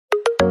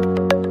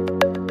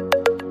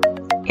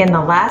In the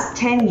last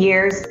 10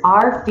 years,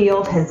 our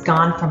field has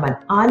gone from an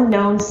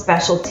unknown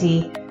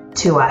specialty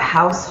to a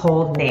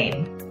household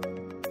name.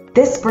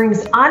 This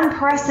brings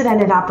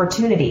unprecedented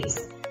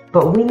opportunities,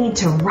 but we need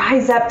to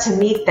rise up to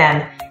meet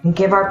them and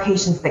give our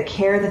patients the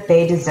care that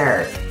they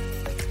deserve.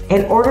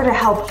 In order to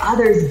help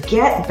others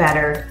get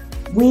better,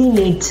 we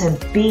need to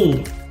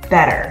be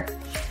better.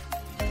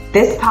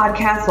 This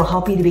podcast will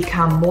help you to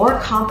become more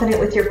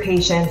confident with your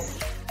patients,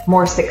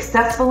 more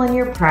successful in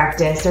your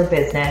practice or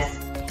business,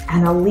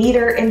 and a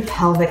leader in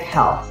pelvic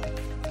health.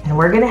 And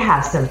we're going to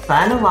have some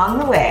fun along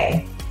the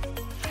way.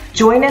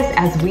 Join us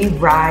as we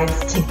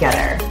rise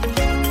together.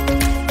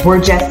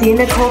 We're Jesse and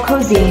Nicole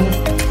Cozine,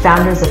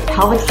 founders of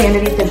Pelvic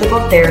Sanity Physical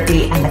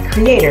Therapy and the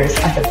creators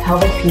of the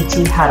Pelvic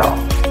PT Huddle.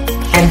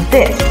 And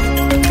this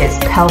is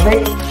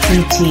Pelvic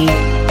PT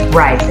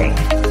Rising.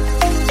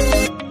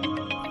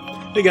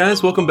 Hey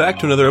guys, welcome back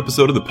to another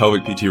episode of the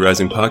Pelvic PT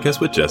Rising podcast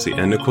with Jesse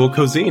and Nicole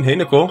Cozine. Hey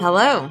Nicole.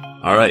 Hello.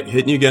 All right,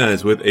 hitting you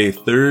guys with a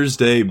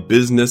Thursday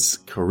business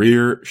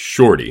career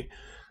shorty.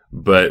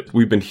 But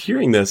we've been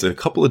hearing this in a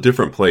couple of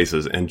different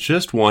places and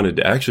just wanted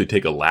to actually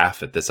take a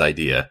laugh at this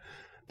idea.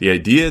 The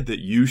idea that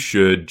you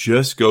should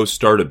just go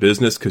start a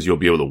business because you'll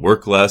be able to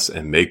work less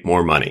and make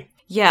more money.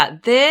 Yeah,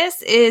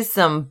 this is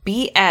some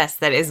BS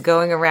that is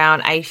going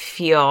around, I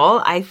feel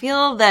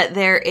that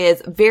there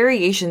is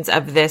variations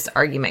of this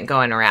argument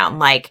going around,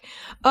 like,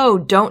 oh,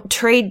 don't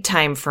trade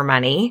time for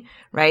money,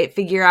 right?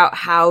 Figure out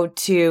how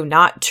to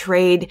not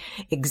trade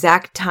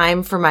exact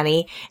time for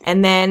money.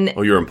 And then,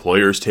 oh, your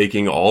employer's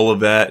taking all of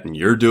that and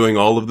you're doing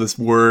all of this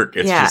work.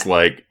 It's just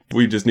like,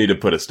 we just need to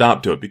put a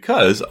stop to it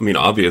because, I mean,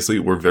 obviously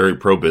we're very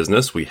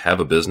pro-business. We have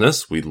a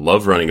business. We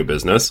love running a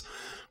business.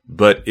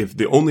 But if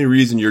the only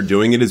reason you're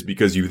doing it is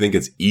because you think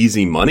it's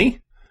easy money,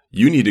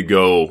 you need to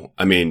go,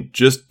 I mean,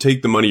 just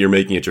take the money you're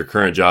making at your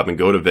current job and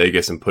go to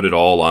Vegas and put it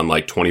all on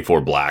like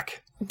 24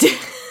 Black.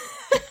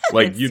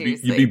 Like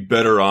you'd be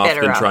better off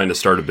than trying to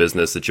start a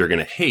business that you're going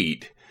to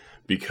hate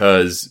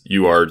because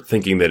you are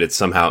thinking that it's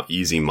somehow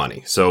easy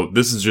money. So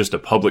this is just a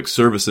public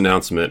service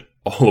announcement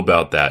all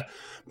about that.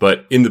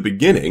 But in the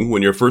beginning,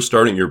 when you're first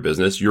starting your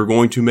business, you're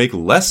going to make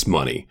less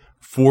money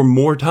for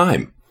more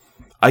time.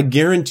 I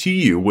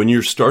guarantee you, when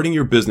you're starting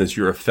your business,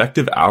 your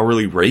effective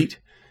hourly rate,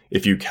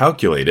 if you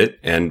calculate it,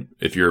 and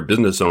if you're a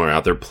business owner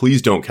out there,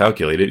 please don't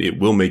calculate it. It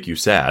will make you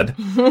sad,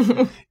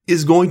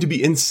 is going to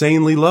be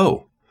insanely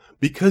low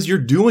because you're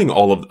doing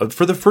all of,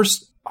 for the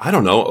first, I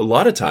don't know, a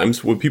lot of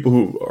times when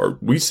people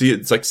we see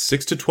it's like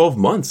 6 to 12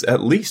 months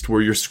at least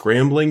where you're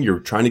scrambling, you're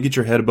trying to get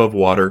your head above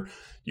water.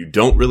 You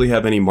don't really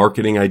have any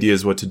marketing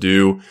ideas what to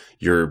do.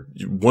 You're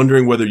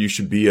wondering whether you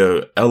should be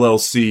a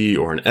LLC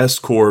or an S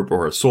Corp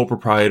or a sole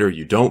proprietor.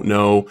 You don't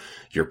know.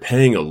 You're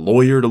paying a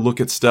lawyer to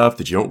look at stuff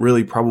that you don't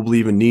really probably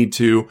even need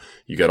to.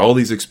 You got all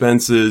these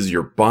expenses.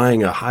 You're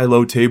buying a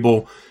high-low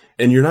table.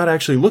 And you're not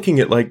actually looking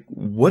at, like,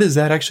 what is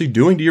that actually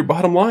doing to your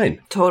bottom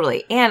line?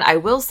 Totally. And I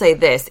will say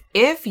this,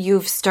 if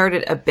you've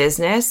started a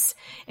business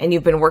and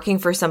you've been working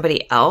for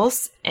somebody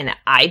else, and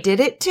I did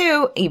it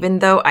too, even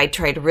though I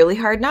tried really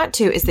hard not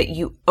to, is that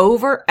you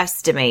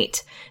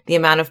overestimate the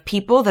amount of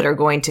people that are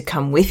going to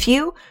come with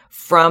you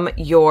from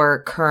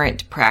your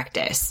current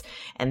practice.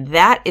 And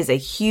that is a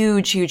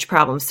huge, huge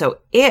problem. So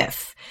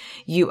if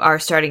you are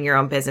starting your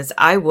own business,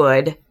 I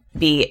would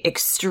be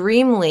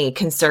extremely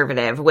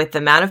conservative with the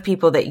amount of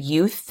people that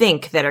you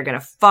think that are going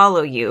to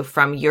follow you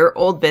from your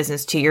old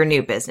business to your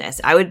new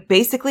business. I would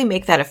basically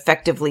make that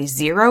effectively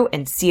zero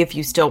and see if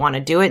you still want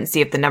to do it and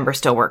see if the numbers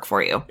still work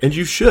for you. And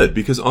you should,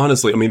 because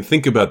honestly, I mean,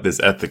 think about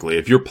this ethically.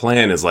 If your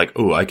plan is like,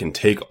 oh, I can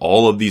take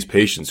all of these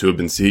patients who have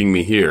been seeing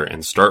me here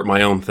and start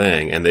my own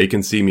thing and they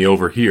can see me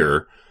over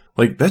here,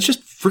 like that's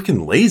just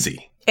freaking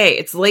lazy. A,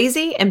 it's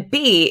lazy, and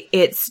B,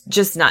 it's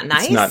just not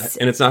nice.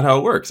 It's not how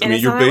it works. I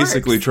mean, you're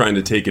basically trying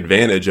to take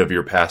advantage of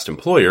your past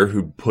employer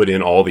who put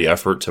in all the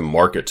effort to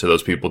market to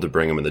those people to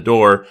bring them in the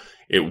door.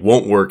 It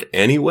won't work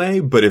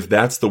anyway, but if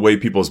that's the way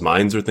people's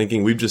minds are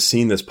thinking, we've just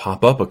seen this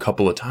pop up a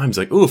couple of times.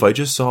 Like, oh, if I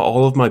just saw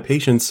all of my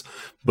patients,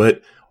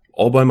 but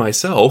all by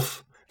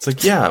myself, it's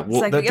like, yeah,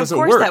 well, that doesn't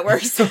work. Of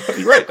course that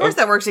works. Right. Of course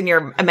that works in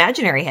your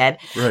imaginary head.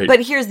 Right.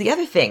 But here's the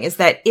other thing is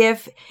that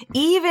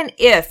even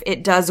if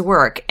it does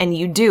work and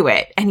you do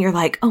it and you're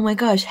like, oh my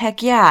gosh,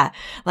 heck yeah,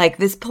 like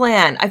this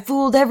plan, I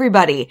fooled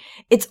everybody.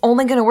 It's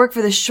only going to work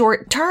for the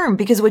short term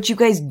because what you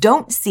guys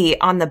don't see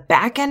on the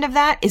back end of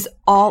that is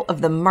all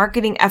of the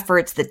marketing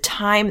efforts, the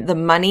time, the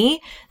money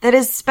that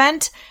is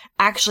spent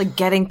actually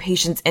getting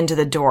patients into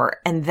the door.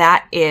 And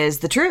that is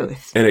the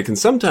truth. And it can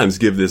sometimes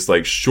give this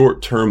like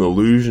short-term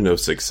illusion of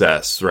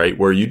success, right?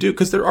 Where you do,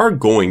 because there are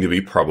going to be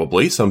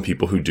probably some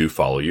people who do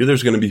follow you.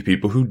 There's going to be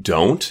people who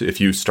don't if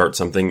you start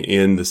something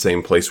in the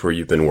same place where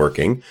you've been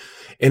working.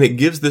 And it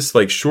gives this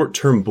like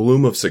short-term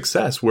bloom of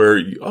success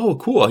where, oh,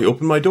 cool, I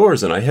opened my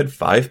doors and I had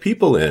 5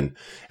 people in.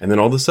 And then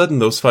all of a sudden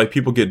those 5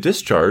 people get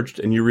discharged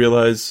and you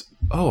realize,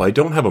 oh, I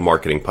don't have a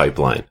marketing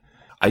pipeline.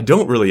 I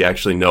don't really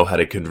actually know how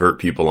to convert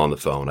people on the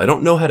phone. I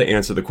don't know how to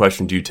answer the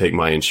question, do you take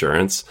my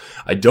insurance?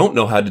 I don't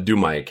know how to do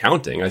my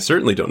accounting. I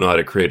certainly don't know how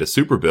to create a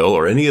super bill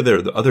or any of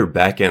the other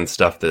back-end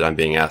stuff that I'm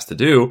being asked to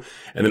do.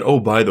 And then,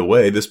 oh, by the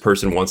way, this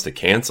person wants to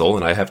cancel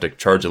and I have to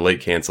charge a late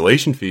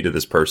cancellation fee to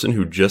this person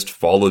who just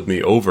followed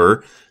me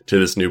over to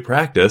this new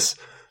practice.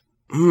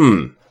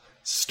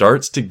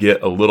 Starts to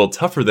get a little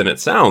tougher than it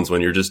sounds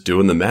when you're just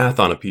doing the math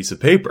on a piece of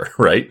paper,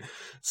 right?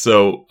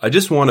 So I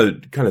just want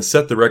to kind of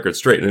set the record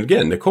straight. And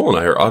again, Nicole and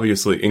I are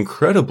obviously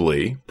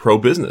incredibly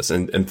pro-business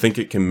and think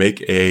it can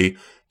make a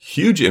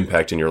huge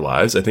impact in your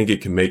lives. I think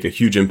it can make a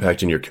huge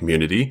impact in your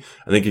community.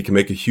 I think it can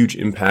make a huge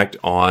impact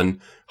on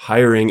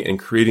hiring and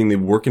creating the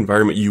work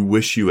environment you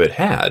wish you had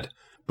had.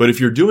 But if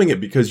you're doing it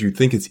because you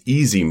think it's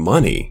easy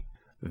money,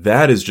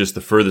 that is just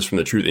the furthest from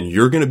the truth. And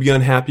you're going to be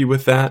unhappy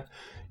with that.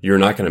 You're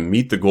not going to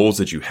meet the goals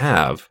that you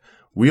have.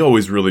 We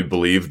always really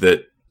believe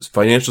that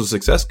financial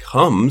success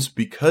comes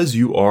because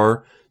you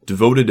are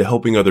devoted to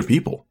helping other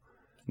people,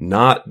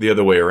 not the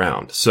other way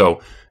around.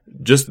 So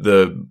just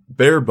the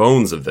bare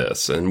bones of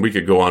this, and we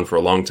could go on for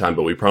a long time,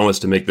 but we promise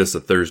to make this a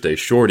Thursday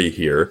shorty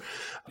here.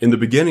 In the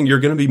beginning, you're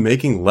going to be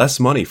making less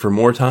money for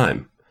more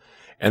time.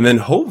 And then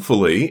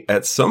hopefully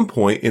at some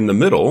point in the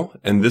middle,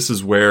 and this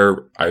is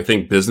where I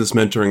think business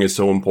mentoring is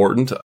so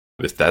important.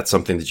 If that's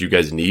something that you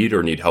guys need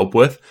or need help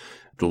with,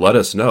 let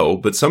us know.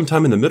 But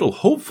sometime in the middle,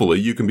 hopefully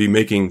you can be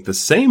making the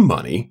same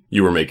money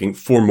you were making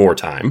for more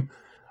time.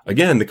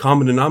 Again, the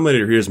common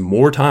denominator here is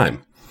more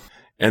time.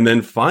 And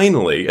then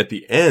finally, at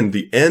the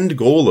end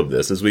goal of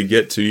this, as we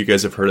get to, you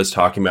guys have heard us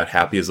talking about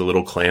happy as a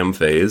little clam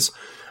phase.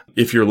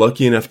 If you're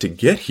lucky enough to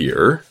get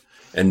here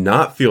and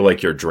not feel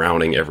like you're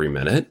drowning every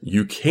minute,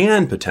 you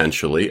can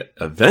potentially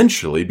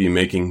eventually be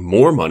making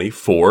more money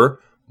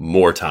for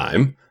more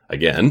time.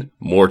 Again,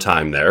 more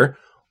time there.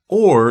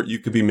 Or you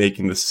could be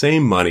making the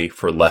same money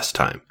for less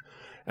time.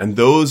 And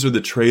those are the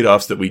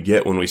trade-offs that we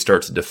get when we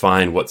start to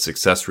define what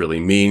success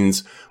really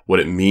means, what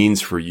it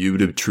means for you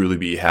to truly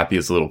be happy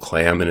as a little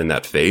clam and in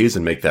that phase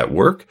and make that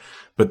work.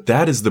 But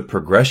that is the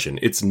progression.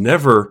 It's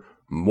never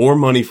more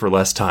money for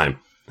less time.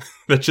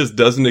 That just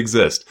doesn't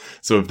exist.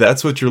 So if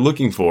that's what you're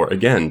looking for,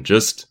 again,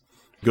 just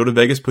go to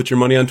Vegas, put your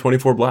money on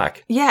 24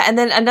 Black. Yeah. And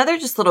then another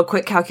just little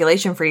quick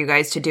calculation for you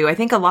guys to do. I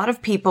think a lot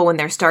of people, when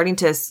they're starting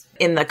to,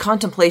 in the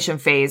contemplation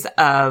phase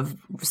of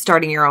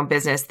starting your own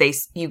business,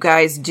 you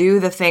guys do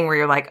the thing where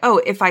you're like,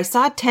 oh, if I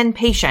saw 10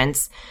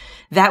 patients,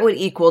 that would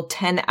equal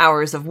 10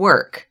 hours of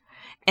work.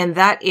 And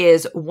that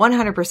is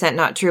 100%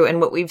 not true. And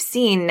what we've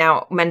seen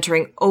now,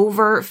 mentoring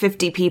over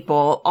 50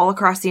 people all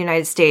across the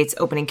United States,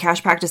 opening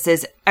cash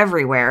practices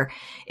everywhere,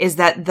 is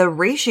that the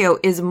ratio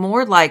is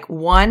more like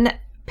 1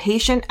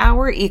 patient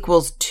hour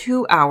equals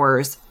 2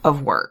 hours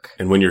of work.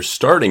 And when you're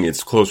starting,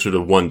 it's closer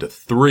to 1 to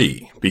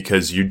 3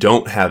 because you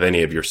don't have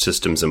any of your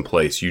systems in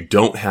place. You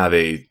don't have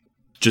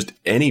just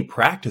any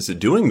practice at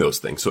doing those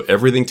things. So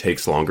everything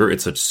takes longer.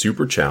 It's a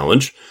super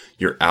challenge.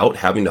 You're out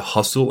having to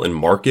hustle and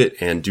market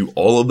and do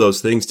all of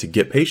those things to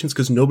get patients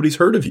because nobody's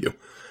heard of you.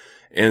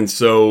 And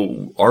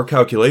so our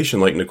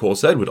calculation, like Nicole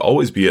said, would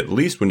always be at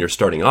least when you're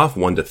starting off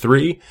 1 to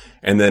 3.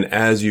 And then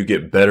as you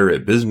get better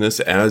at business,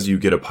 as you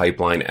get a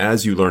pipeline,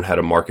 as you learn how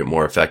to market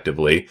more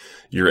effectively,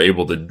 you're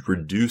able to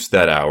reduce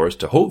that hours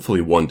to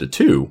hopefully 1 to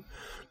 2.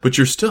 But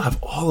you still have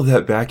all of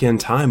that back end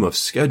time of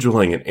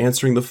scheduling and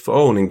answering the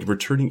phone and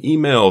returning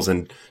emails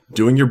and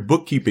doing your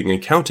bookkeeping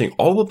and accounting,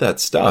 all of that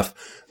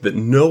stuff that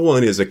no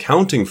one is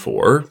accounting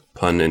for,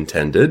 pun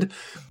intended,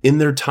 in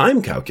their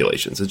time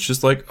calculations. It's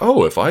just like,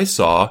 oh, if I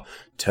saw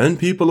 10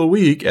 people a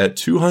week at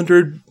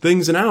 200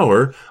 things an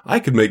hour,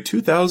 I could make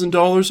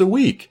 $2,000 a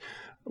week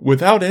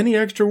without any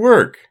extra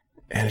work.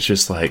 And it's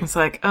just like,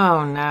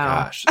 oh no.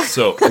 Gosh.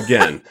 So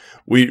again,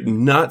 we're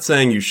not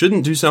saying you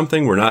shouldn't do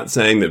something. We're not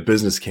saying that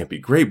business can't be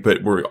great,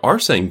 but we are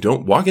saying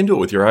don't walk into it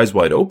with your eyes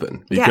wide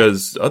open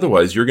because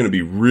otherwise you're going to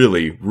be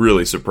really,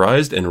 really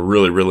surprised and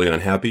really, really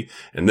unhappy.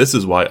 And this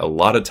is why a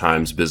lot of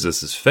times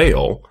businesses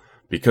fail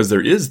because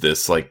there is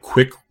this like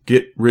quick,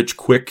 get rich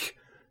quick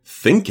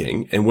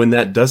thinking. And when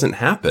that doesn't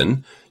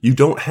happen, you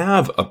don't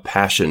have a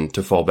passion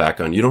to fall back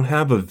on. You don't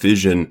have a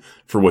vision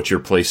for what your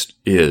place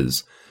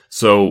is.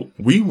 So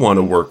we want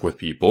to work with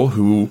people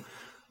who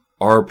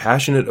are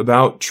passionate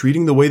about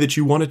treating the way that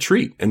you want to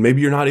treat. And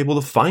maybe you're not able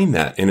to find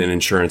that in an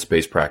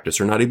insurance-based practice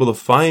or not able to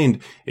find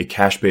a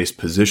cash-based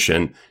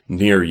position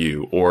near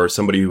you or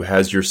somebody who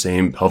has your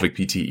same pelvic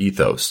PT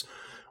ethos.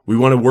 We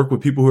want to work with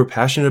people who are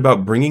passionate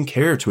about bringing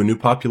care to a new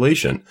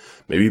population,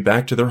 maybe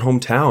back to their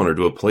hometown or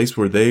to a place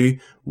where they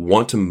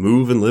want to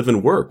move and live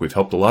and work. We've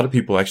helped a lot of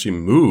people actually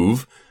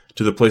move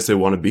to the place they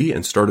want to be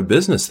and start a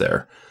business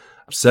there.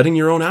 Setting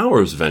your own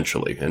hours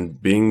eventually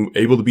and being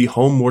able to be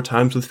home more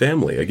times with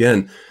family.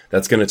 Again,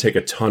 that's going to take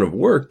a ton of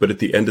work, but at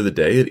the end of the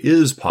day, it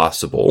is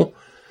possible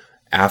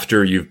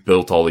after you've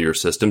built all of your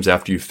systems,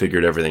 after you've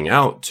figured everything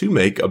out, to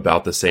make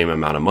about the same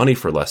amount of money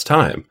for less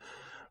time.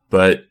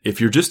 But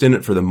if you're just in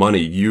it for the money,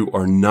 you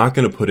are not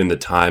going to put in the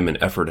time and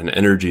effort and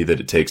energy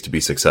that it takes to be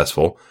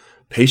successful.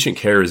 Patient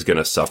care is going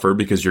to suffer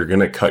because you're going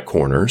to cut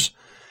corners.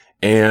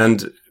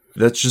 And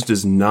that just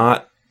is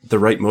not the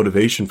right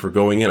motivation for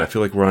going in. I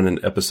feel like we're on an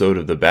episode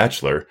of The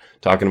Bachelor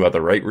talking about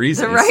the right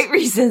reasons. The right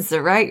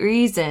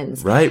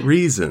reasons. Right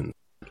reason.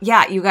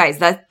 Yeah, you guys,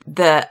 that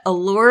the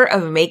allure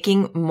of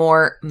making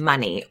more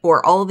money,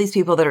 or all of these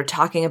people that are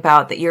talking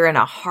about that you're in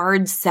a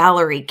hard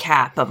salary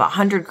cap of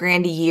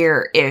 $100,000 a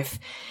year if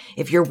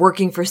you're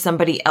working for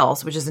somebody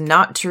else, which is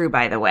not true,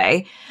 by the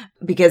way,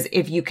 because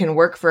if you can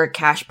work for a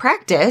cash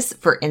practice,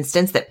 for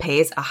instance, that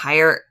pays a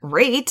higher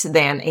rate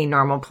than a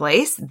normal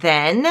place,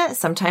 then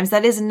sometimes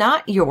that is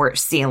not your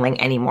ceiling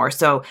anymore.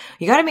 So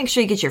you got to make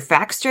sure you get your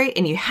facts straight,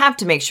 and you have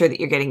to make sure that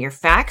you're getting your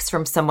facts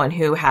from someone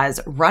who has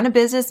run a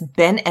business,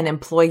 been an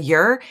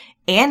employer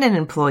and an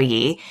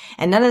employee,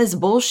 and none of this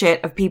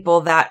bullshit of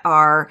people that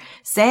are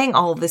saying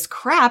all of this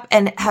crap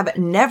and have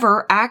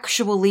never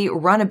actually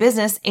run a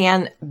business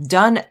and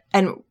done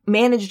and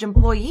managed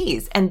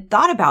employees and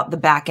thought about the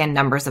back end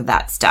numbers of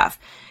that stuff.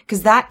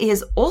 Because that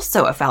is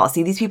also a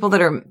fallacy. These people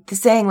that are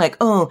saying like,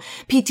 oh,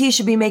 PT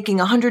should be making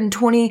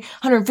 120,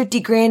 150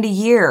 grand a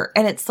year.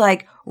 And it's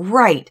like,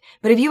 right.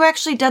 But have you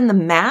actually done the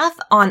math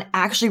on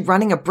actually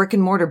running a brick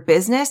and mortar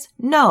business?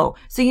 No.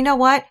 So you know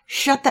what?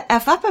 Shut the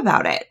F up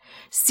about it.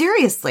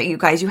 Seriously, you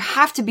guys, you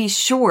have to be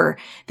sure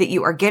that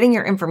you are getting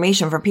your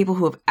information from people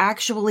who have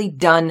actually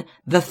done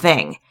the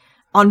thing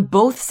on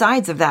both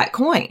sides of that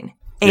coin.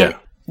 And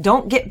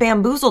don't get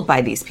bamboozled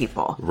by these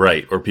people.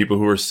 Right. Or people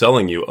who are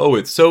selling you, oh,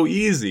 it's so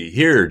easy.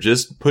 Here,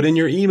 just put in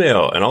your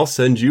email and I'll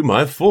send you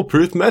my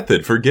foolproof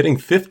method for getting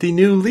 50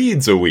 new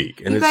leads a week.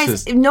 And you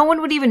guys, no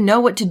one would even know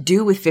what to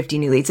do with 50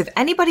 new leads. If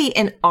anybody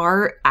in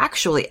our,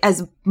 actually,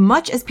 as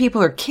much as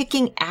people are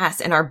kicking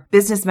ass in our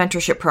business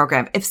mentorship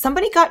program, if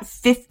somebody got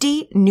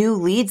 50 new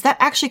leads, that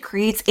actually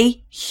creates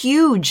a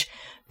huge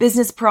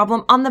business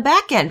problem on the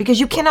back end because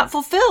you cannot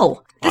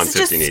fulfill. This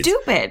is just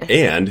stupid.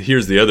 And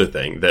here's the other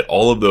thing, that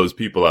all of those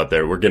people out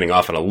there, we're getting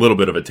off on a little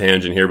bit of a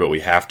tangent here, but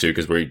we have to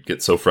because we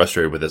get so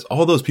frustrated with this.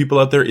 All those people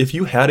out there, if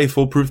you had a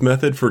foolproof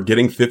method for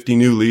getting 50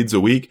 new leads a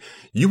week,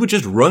 you would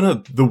just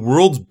run the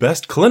world's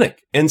best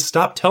clinic and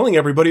stop telling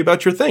everybody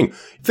about your thing.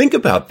 Think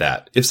about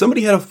that. If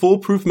somebody had a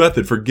foolproof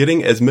method for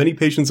getting as many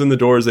patients in the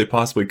door as they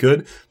possibly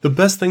could, the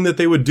best thing that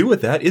they would do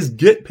with that is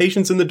get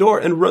patients in the door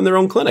and run their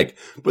own clinic.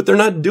 But they're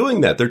not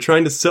doing that. They're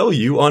trying to sell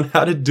you on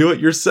how to do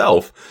it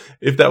yourself.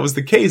 If that was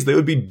the case, they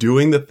would be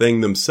doing the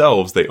thing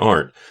themselves. They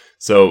aren't.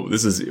 So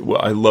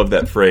I love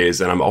that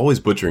phrase, and I'm always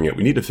butchering it.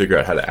 We need to figure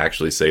out how to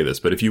actually say this.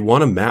 But if you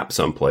want to map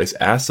someplace,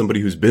 ask somebody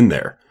who's been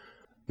there,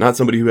 not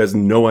somebody who has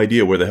no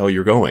idea where the hell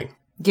you're going.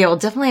 Yeah, we'll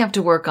definitely have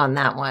to work on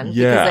that one.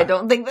 Yeah. Because I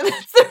don't think that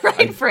that's the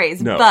right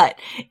phrase. No. But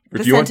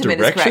if you want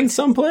direction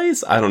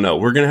someplace, I don't know.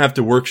 We're going to have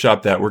to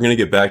workshop that. We're going to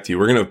get back to you.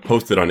 We're going to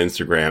post it on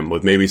Instagram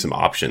with maybe some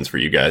options for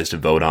you guys to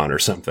vote on or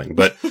something.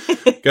 But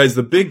guys,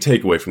 the big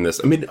takeaway from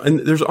this, I mean, and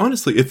there's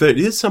honestly, if it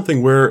is something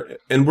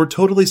and we're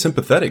totally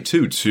sympathetic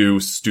too, to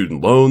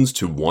student loans,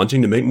 to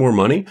wanting to make more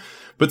money,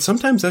 but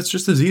sometimes that's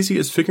just as easy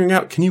as figuring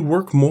out, can you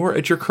work more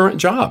at your current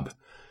job?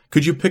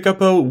 Could you pick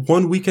up a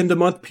 1 weekend a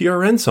month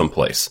PRN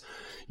someplace?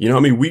 You know, I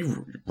mean, we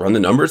run the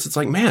numbers. It's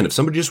like, man, if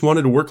somebody just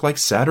wanted to work like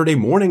Saturday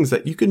mornings,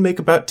 that you could make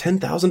about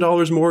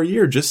 $10,000 more a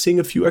year just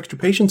seeing a few extra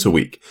patients a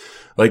week.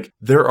 Like,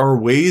 there are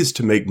ways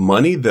to make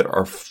money that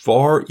are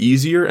far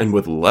easier and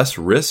with less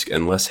risk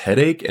and less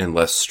headache and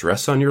less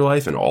stress on your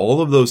life and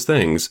all of those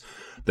things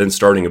than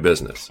starting a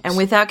business. And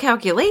without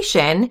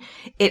calculation,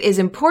 it is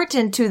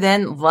important to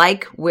then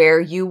like where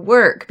you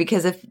work,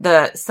 because if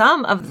the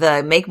sum of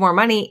the make more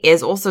money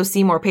is also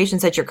see more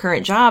patients at your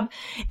current job,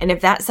 and if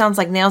that sounds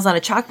like nails on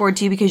a chalkboard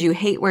to you because you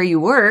hate where you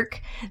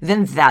work,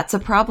 then that's a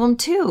problem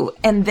too.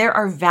 And there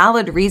are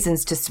valid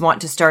reasons to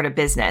want to start a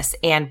business.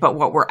 But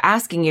what we're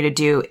asking you to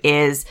do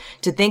is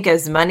to think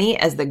as money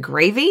as the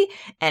gravy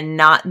and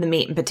not the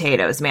meat and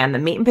potatoes, man. The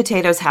meat and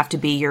potatoes have to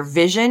be your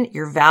vision,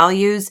 your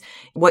values,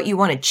 what you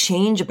want to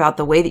change about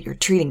the way that you're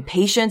treating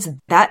patients.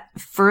 That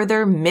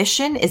further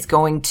mission is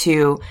going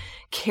to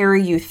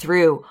carry you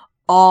through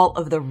all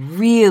of the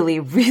really,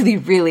 really,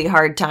 really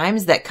hard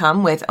times that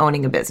come with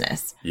owning a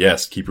business.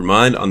 Yes, keep your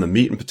mind on the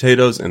meat and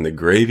potatoes and the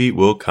gravy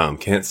will come.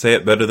 Can't say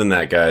it better than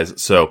that, guys.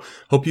 So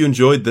hope you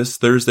enjoyed this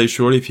Thursday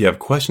Shorty. If you have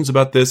questions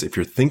about this, if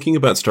you're thinking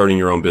about starting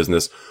your own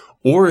business,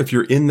 or if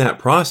you're in that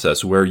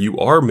process where you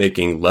are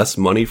making less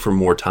money for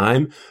more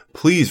time,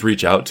 please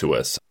reach out to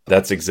us.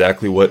 That's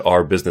exactly what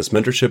our business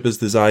mentorship is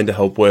designed to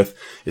help with,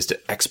 is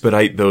to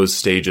expedite those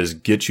stages,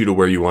 get you to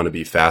where you want to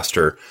be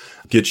faster,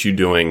 get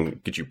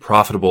you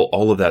profitable,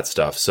 all of that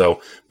stuff.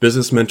 So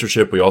business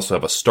mentorship, we also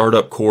have a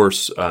startup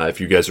course.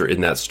 If you guys are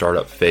in that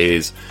startup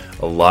phase,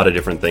 a lot of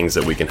different things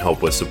that we can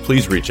help with. So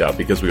please reach out,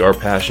 because we are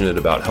passionate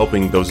about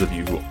helping those of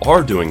you who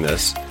are doing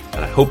this.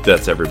 And I hope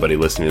that's everybody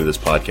listening to this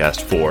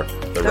podcast for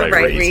the right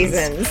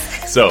reasons.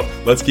 So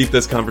let's keep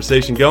this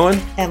conversation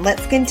going. And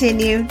let's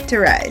continue to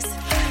rise.